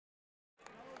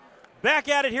Back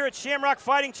at it here at Shamrock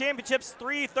Fighting Championships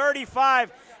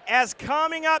 335. As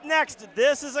coming up next,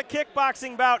 this is a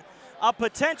kickboxing bout, a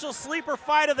potential sleeper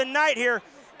fight of the night here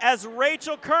as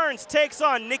Rachael Kearns takes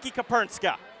on Nikki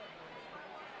Kalperska.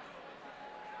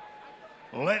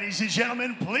 Ladies and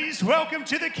gentlemen, please welcome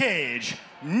to the cage,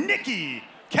 Nikki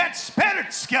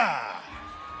Kalperska.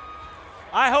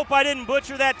 I hope I didn't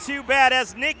butcher that too bad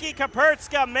as Nikki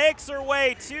Kalperska makes her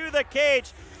way to the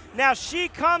cage. Now she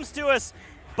comes to us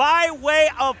by way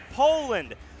of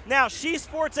Poland. Now she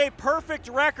sports a perfect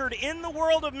record in the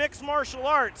world of mixed martial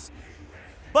arts,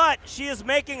 but she is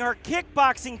making her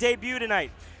kickboxing debut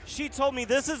tonight. She told me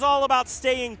this is all about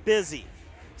staying busy.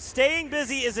 Staying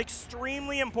busy is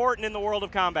extremely important in the world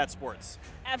of combat sports.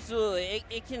 Absolutely.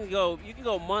 You can go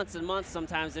months and months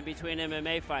sometimes in between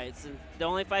MMA fights. And the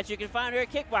only fights you can find are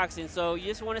kickboxing. So you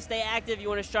just want to stay active. You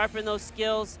want to sharpen those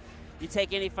skills. You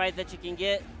take any fight that you can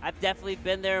get. I've definitely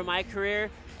been there in my career,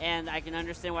 and I can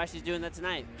understand why she's doing that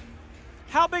tonight.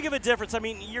 How big of a difference? I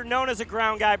mean, you're known as a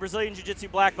ground guy, Brazilian Jiu-Jitsu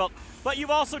black belt, but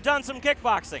you've also done some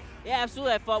kickboxing. Yeah,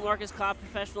 absolutely. I fought Marcus Kopp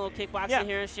professional kickboxing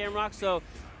here in Shamrock, so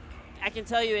I can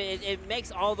tell you it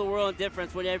makes all the world of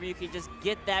difference whenever you can just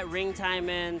get that ring time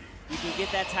in, you can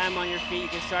get that time on your feet, you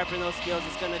can sharpen those skills.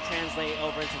 It's going to translate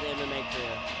over into the MMA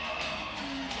career.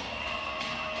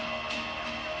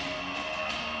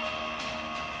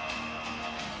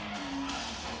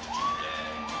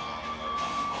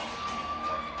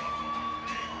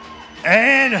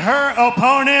 And her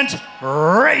opponent,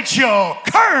 Rachael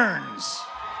Kearns.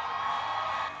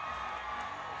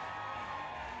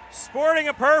 Sporting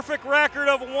a perfect record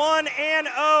of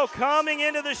 1-0 coming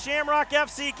into the Shamrock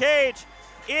FC cage.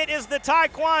 It is the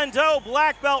Taekwondo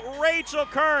black belt, Rachael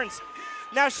Kearns.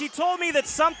 Now she told me that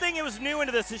something was new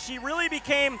into this is she really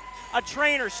became a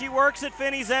trainer. She works at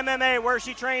Finney's MMA where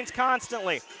she trains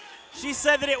constantly. She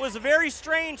said that it was very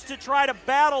strange to try to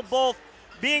battle both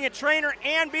being a trainer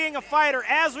and being a fighter.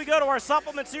 As we go to our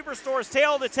supplement superstore's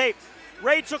tail of the tape,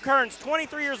 Rachael Kearns,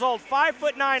 23 years old,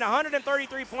 5'9",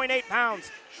 133.8 pounds.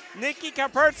 Nikki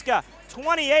Kalperska,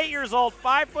 28 years old,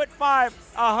 5'5",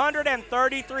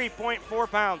 133.4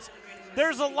 pounds.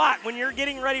 There's a lot when you're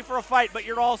getting ready for a fight, but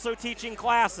you're also teaching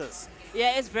classes.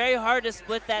 Yeah, it's very hard to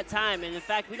split that time. And in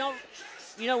fact, we don't,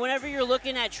 whenever you're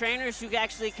looking at trainers who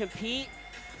actually compete,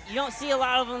 you don't see a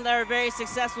lot of them that are very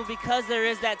successful because there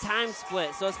is that time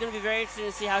split. So it's going to be very interesting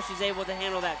to see how she's able to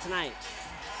handle that tonight.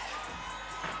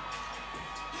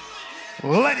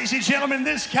 Ladies and gentlemen,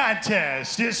 this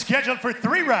contest is scheduled for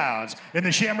 3 rounds in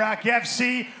the Shamrock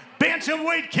FC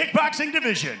Bantamweight Kickboxing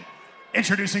Division.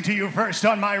 Introducing to you first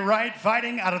on my right,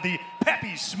 fighting out of the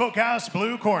Pepe's Smokehouse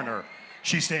blue corner.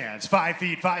 She stands 5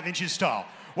 feet 5 inches tall,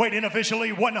 weight in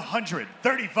officially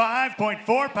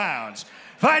 135.4 pounds.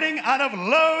 Fighting out of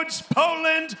Lodz,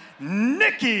 Poland,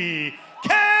 Nikki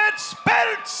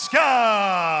Kalperska.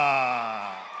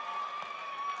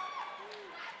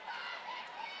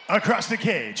 Across the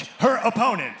cage, her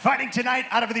opponent fighting tonight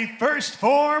out of the First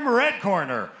Form red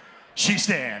corner. She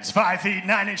stands 5 feet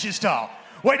 9 inches tall,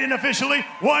 weight in officially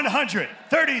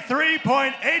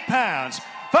 133.8 pounds.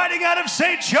 Fighting out of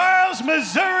St. Charles,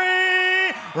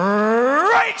 Missouri,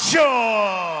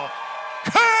 Rachael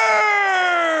Kearns.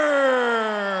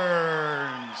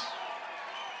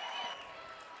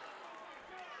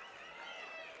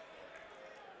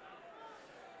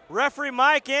 Referee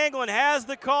Mike Anglin has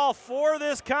the call for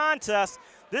this contest.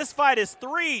 This fight is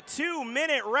 3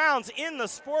 2-minute rounds in the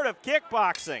sport of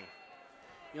kickboxing.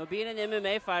 Being an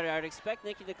MMA fighter, I'd expect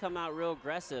Nikki to come out real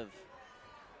aggressive.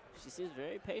 She seems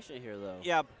very patient here, though.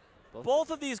 Yeah,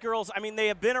 both of these girls, I mean, they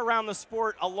have been around the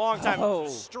sport a long time. Oh.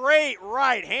 Straight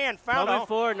right hand found Coming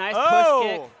forward, nice push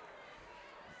kick.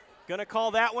 Gonna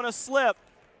call that one a slip.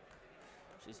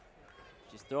 She's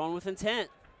throwing with intent.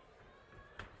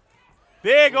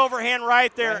 Big overhand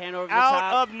right there, right hand over the out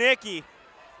top. of Nikki.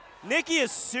 Nikki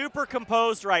is super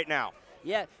composed right now.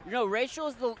 Yeah, Rachael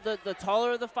is the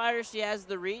taller of the fighters. She has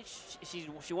the reach. She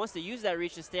wants to use that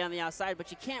reach to stay on the outside, but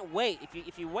you can't wait.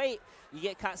 If you wait, you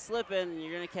get caught slipping, and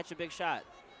you're going to catch a big shot.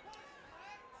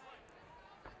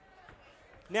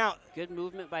 Now, good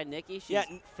movement by Nikki. She's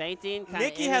feinting, kind of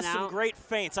Nikki has some great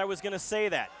feints. I was going to say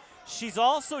that. She's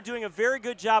also doing a very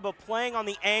good job of playing on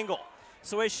the angle.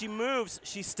 So as she moves,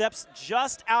 she steps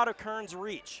just out of Kearns'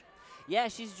 reach. Yeah,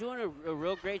 she's doing a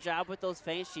real great job with those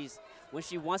feints. When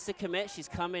she wants to commit, she's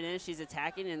coming in, she's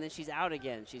attacking, and then she's out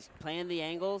again. She's playing the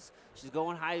angles. She's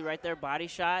going high right there, body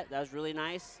shot. That was really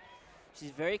nice.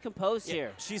 She's very composed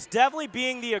here. She's definitely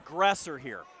being the aggressor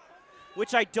here,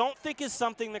 which I don't think is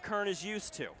something that Kearns is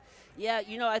used to. Yeah,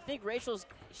 I think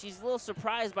she's a little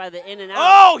surprised by the in and out.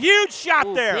 Oh, huge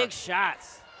shot there. Big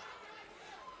shots.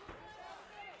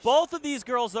 Both of these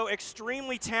girls, though,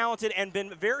 extremely talented and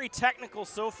been very technical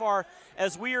so far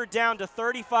as we are down to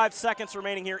 35 seconds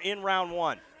remaining here in round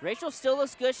 1. Rachael still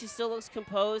looks good. She still looks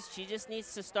composed. She just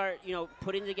needs to start,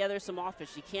 putting together some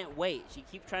offense. She can't wait. She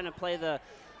keeps trying to play the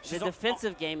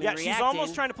defensive game and reacting. She's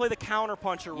almost trying to play the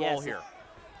counterpuncher role here.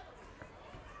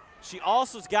 She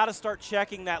also has got to start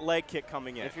checking that leg kick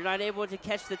coming in. If you're not able to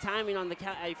catch the timing on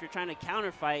if you're trying to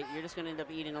counter fight, you're just going to end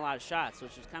up eating a lot of shots,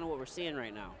 which is kind of what we're seeing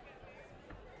right now.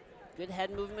 Good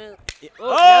head movement.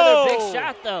 Another big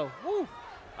shot, though. Woo.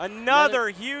 Another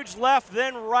huge left,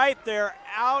 then right there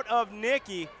out of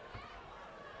Nikki.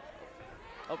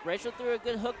 Oh, Rachael threw a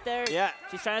good hook there. Yeah.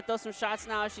 She's trying to throw some shots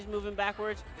now as she's moving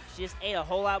backwards. She just ate a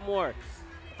whole lot more.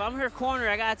 If I'm her corner,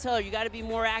 I got to tell her, you got to be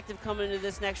more active coming into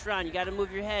this next round. You got to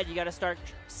move your head. You got to start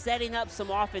setting up some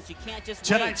offense. You can't just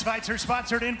Tonight's fights are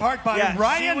sponsored in part by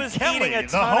Ryan she was Kelly, eating a the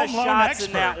ton home of loan shots expert.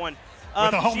 in that one.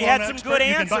 She had some good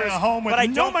answers, but I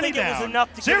don't think it was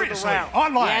enough to get her the round.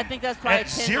 Online yeah, I think that's probably a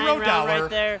 10-9 round right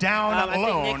there.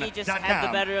 I think Nikki just had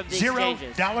the better of the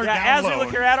exchanges. As we look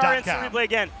here at our instant replay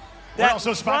again, we're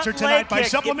also sponsored tonight by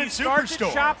Supplement Superstore. If you start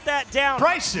to chop that down,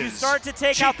 you start to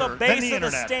take out the base of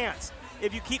the stance.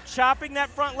 If you keep chopping that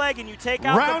front leg and you take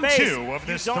out round the base, 2 of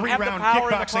this you don't have the three-round power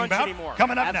kickboxing of the punch bout anymore.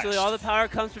 coming up Absolutely, next. all the power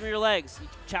comes from your legs. You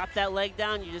chop that leg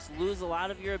down, you just lose a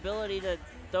lot of your ability to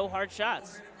throw hard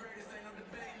shots.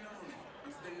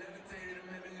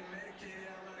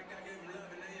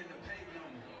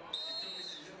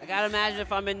 I gotta imagine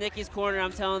if I'm in Nikki's corner,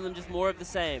 I'm telling them just more of the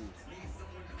same.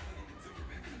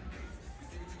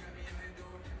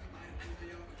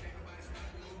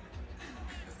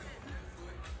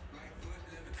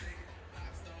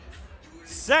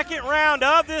 Second round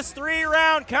of this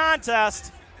 3-round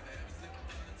contest.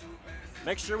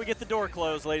 Make sure we get the door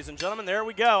closed, ladies and gentlemen. There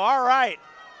we go. All right.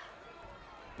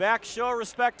 Back show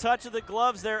respect, touch of the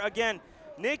gloves there. Again,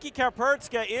 Nikki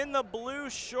Kalperska in the blue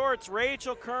shorts,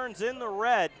 Rachael Kearns in the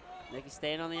red. Nikki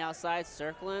staying on the outside,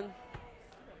 circling.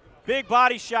 Big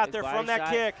body shot there from that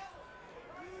kick.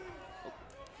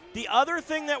 The other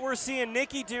thing that we're seeing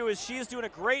Nikki do is she's doing a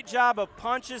great job of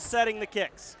punches setting the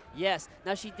kicks. Yes.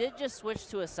 Now, she did just switch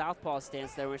to a southpaw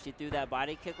stance there where she threw that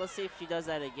body kick. Let's see if she does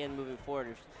that again moving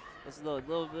forward. There's a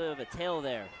little bit of a tail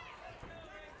there.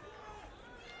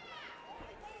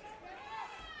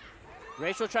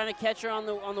 Rachael trying to catch her on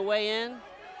the way in.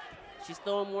 She's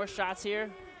throwing more shots here.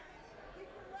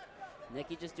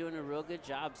 Nikki just doing a real good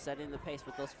job setting the pace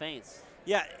with those feints.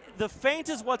 Yeah, the feint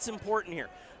is what's important here.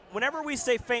 Whenever we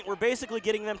say feint, we're basically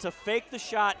getting them to fake the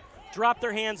shot, drop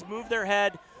their hands, move their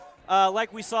head,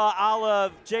 like we saw a la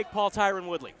Jake Paul, Tyron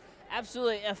Woodley.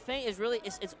 Absolutely. A feint is really,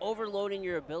 it's overloading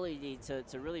your ability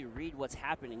to really read what's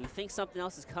happening. You think something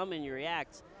else is coming, you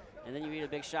react, and then you eat a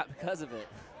big shot because of it.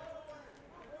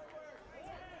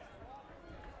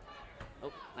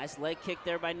 Oh, nice leg kick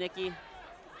there by Nikki.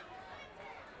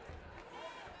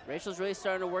 Rachael's really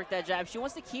starting to work that jab. She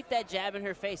wants to keep that jab in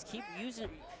her face. Keep using,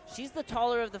 she's the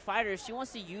taller of the fighters. She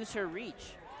wants to use her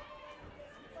reach.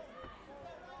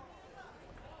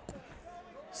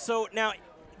 So now,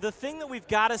 the thing that we've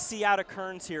got to see out of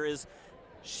Kearns here is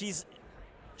she's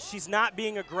not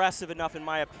being aggressive enough, in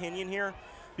my opinion, here,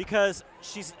 because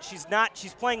she's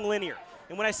playing linear.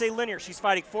 And when I say linear, she's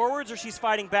fighting forwards or she's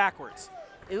fighting backwards.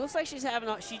 It looks like she's having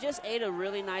she just ate a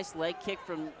really nice leg kick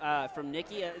from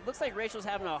Nikki. It looks like Rachael's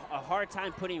having a hard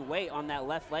time putting weight on that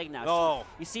left leg now. Oh.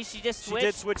 You see she just switched. She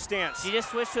did switch stance. She just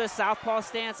switched to a southpaw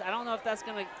stance. I don't know if that's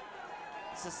going to,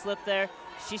 it's a slip there.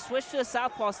 She switched to a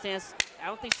southpaw stance. I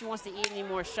don't think she wants to eat any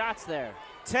more shots there.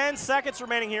 10 seconds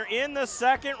remaining here in the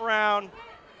second round.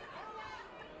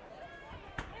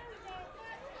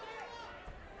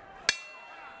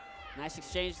 Nice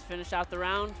exchange to finish out the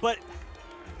round. But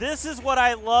this is what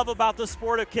I love about the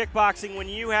sport of kickboxing. When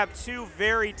you have two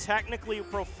very technically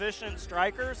proficient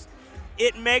strikers,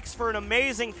 it makes for an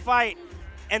amazing fight,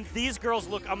 and these girls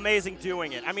look amazing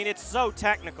doing it. I mean, it's so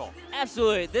technical.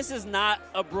 Absolutely. This is not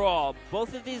a brawl.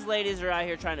 Both of these ladies are out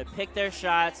here trying to pick their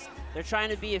shots. They're trying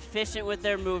to be efficient with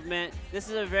their movement. This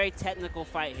is a very technical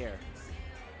fight here.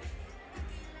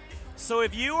 So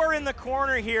if you are in the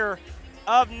corner here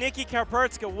of Nikki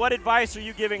Kalperska, what advice are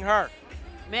you giving her?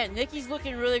 Man, Nikki's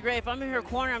looking really great. If I'm in her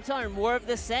corner, I'm telling her more of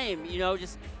the same. You know,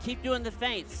 just keep doing the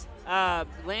feints,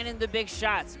 landing the big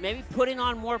shots, maybe putting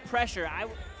on more pressure.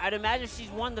 I'd imagine she's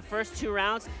won the first 2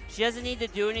 rounds. She doesn't need to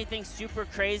do anything super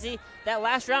crazy. That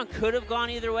last round could have gone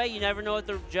either way. You never know what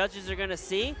the judges are going to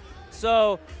see.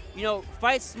 So, you know,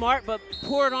 fight smart, but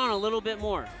pour it on a little bit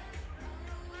more.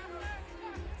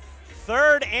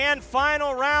 Third and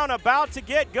final round about to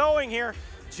get going here.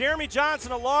 Jeremy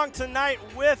Johnson along tonight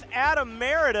with Adam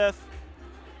Meredith.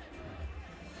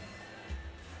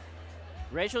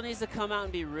 Rachael needs to come out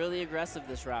and be really aggressive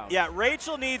this round. Yeah,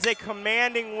 Rachael needs a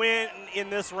commanding win in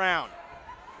this round.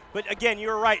 But again,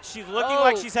 you're right. She's looking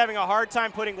like she's having a hard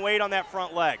time putting weight on that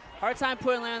front leg. Hard time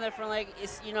putting weight on that front leg.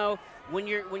 It's, you know, when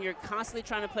you're constantly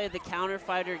trying to play the counter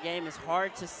fighter game, it's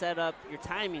hard to set up your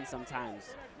timing sometimes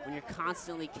when you're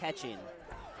constantly catching.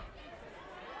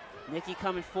 Nikki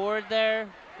coming forward there,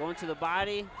 going to the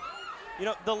body. You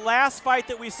know, the last fight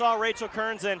that we saw Rachael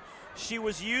Kearns in, she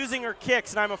was using her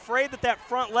kicks, and I'm afraid that that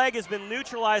front leg has been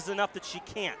neutralized enough that she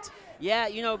can't. Yeah,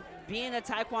 you know, being a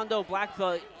Taekwondo black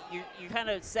belt, your kind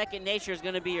of second nature is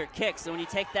going to be your kicks. So when you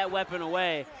take that weapon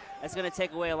away, that's going to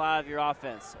take away a lot of your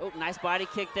offense. Oh, nice body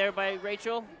kick there by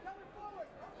Rachael.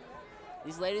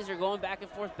 These ladies are going back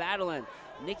and forth battling.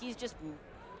 Nikki's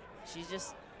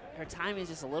her timing is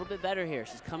just a little bit better here.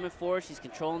 She's coming forward, she's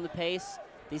controlling the pace.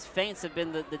 These feints have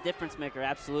been the difference maker,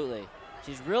 absolutely.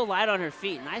 She's real light on her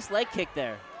feet. Nice leg kick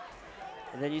there.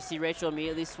 And then you see Rachael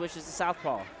immediately switches to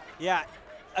southpaw. Yeah,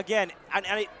 again,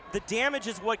 the damage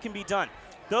is what can be done.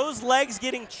 Those legs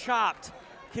getting chopped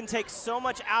can take so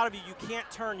much out of you. You can't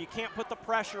turn. You can't put the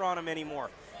pressure on them anymore.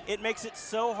 It makes it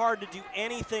so hard to do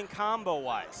anything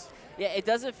combo-wise. Yeah, it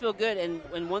doesn't feel good.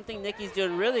 And one thing Nikki's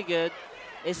doing really good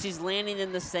is she's landing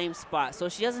in the same spot. So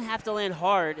she doesn't have to land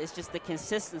hard. It's just the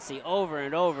consistency over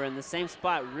and over in the same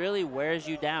spot really wears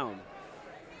you down.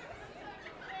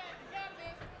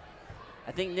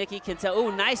 I think Nikki can tell.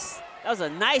 Oh, nice. That was a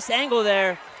nice angle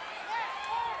there.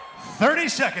 30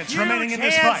 seconds remaining in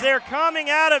this fight. They're coming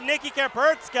out of Nikki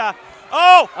Kalperska.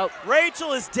 Oh,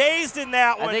 Rachael is dazed in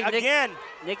that one again.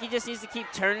 Nikki just needs to keep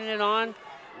turning it on.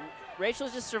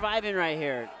 Rachael's just surviving right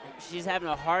here. She's having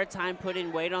a hard time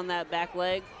putting weight on that back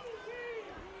leg.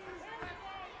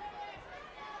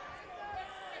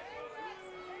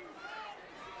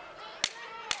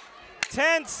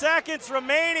 Ten seconds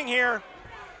remaining here.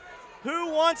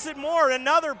 Who wants it more?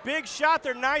 Another big shot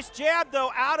there. Nice jab,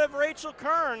 though, out of Rachael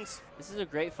Kearns. This is a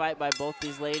great fight by both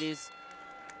these ladies.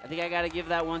 I think I got to give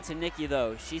that one to Nikki,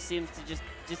 though. She seems to just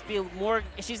be more,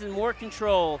 she's in more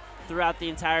control throughout the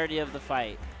entirety of the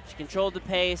fight. She controlled the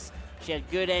pace. She had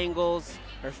good angles.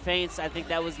 Her feints, I think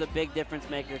that was the big difference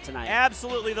maker tonight.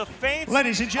 Absolutely. The feints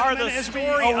Ladies and gentlemen, are the as we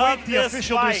story await of the this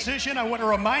official fight. decision, I want to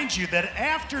remind you that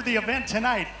after the event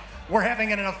tonight, we're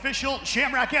having an official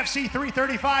Shamrock FC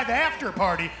 335 after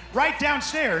party right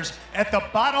downstairs at the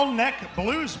Bottleneck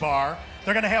Blues Bar.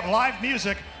 They're going to have live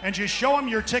music, and just show them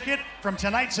your ticket from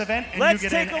tonight's event, and you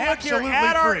get in absolutely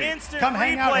free. Come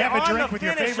hang out, have a drink with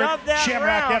your favorite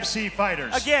Shamrock FC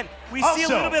fighters. Again, we see a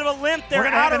little bit of a limp there.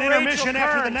 We're going to have an intermission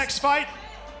after the next fight.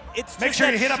 Make sure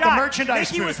you hit up the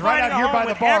merchandise booth right out here by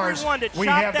the bars. We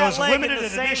have those limited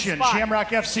edition Shamrock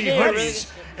FC hoodies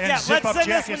and zip-up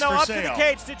jackets for sale. Let's send this one up to the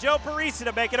cage to Joe Parisi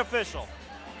to make it official.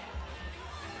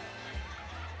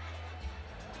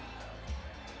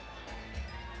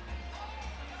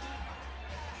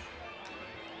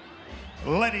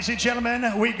 Ladies and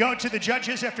gentlemen, we go to the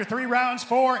judges after 3 rounds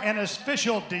for an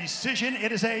official decision.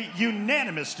 It is a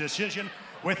unanimous decision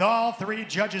with all 3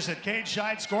 judges at cage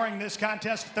side scoring this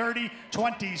contest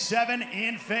 30-27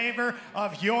 in favor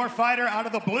of your fighter out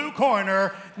of the blue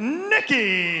corner,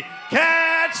 Nikki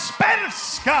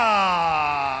Kalperska.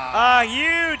 A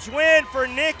huge win for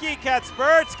Nikki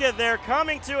Kalperska. They're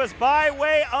coming to us by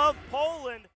way of Poland.